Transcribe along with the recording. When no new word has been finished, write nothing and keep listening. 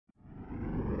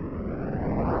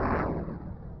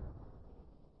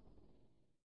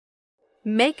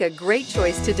Make a great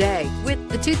choice today with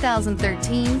the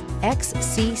 2013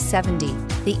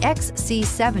 XC70. The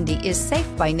XC70 is safe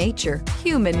by nature,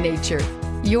 human nature.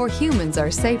 Your humans are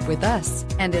safe with us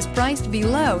and is priced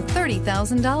below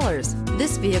 $30,000.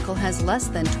 This vehicle has less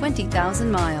than 20,000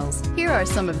 miles. Here are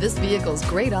some of this vehicle's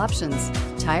great options: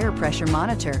 tire pressure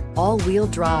monitor, all-wheel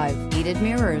drive, heated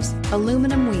mirrors,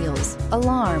 aluminum wheels,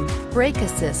 alarm, brake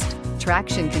assist,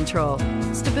 traction control,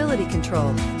 stability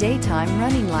control, daytime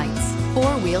running lights,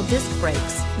 four-wheel disc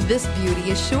brakes. This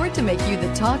beauty is sure to make you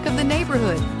the talk of the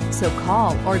neighborhood. So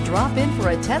call or drop in for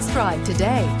a test drive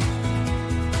today.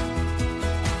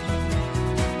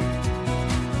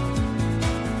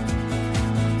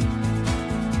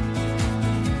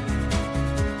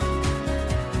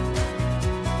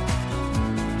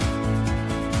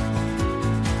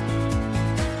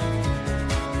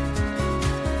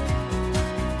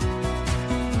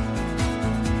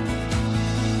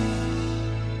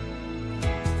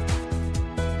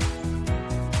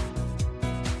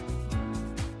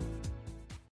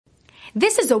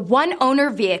 This is a one-owner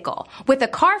vehicle with a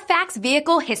Carfax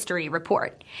Vehicle History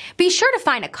Report. Be sure to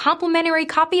find a complimentary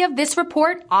copy of this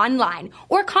report online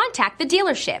or contact the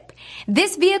dealership.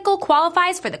 This vehicle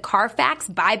qualifies for the Carfax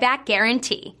Buyback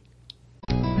Guarantee.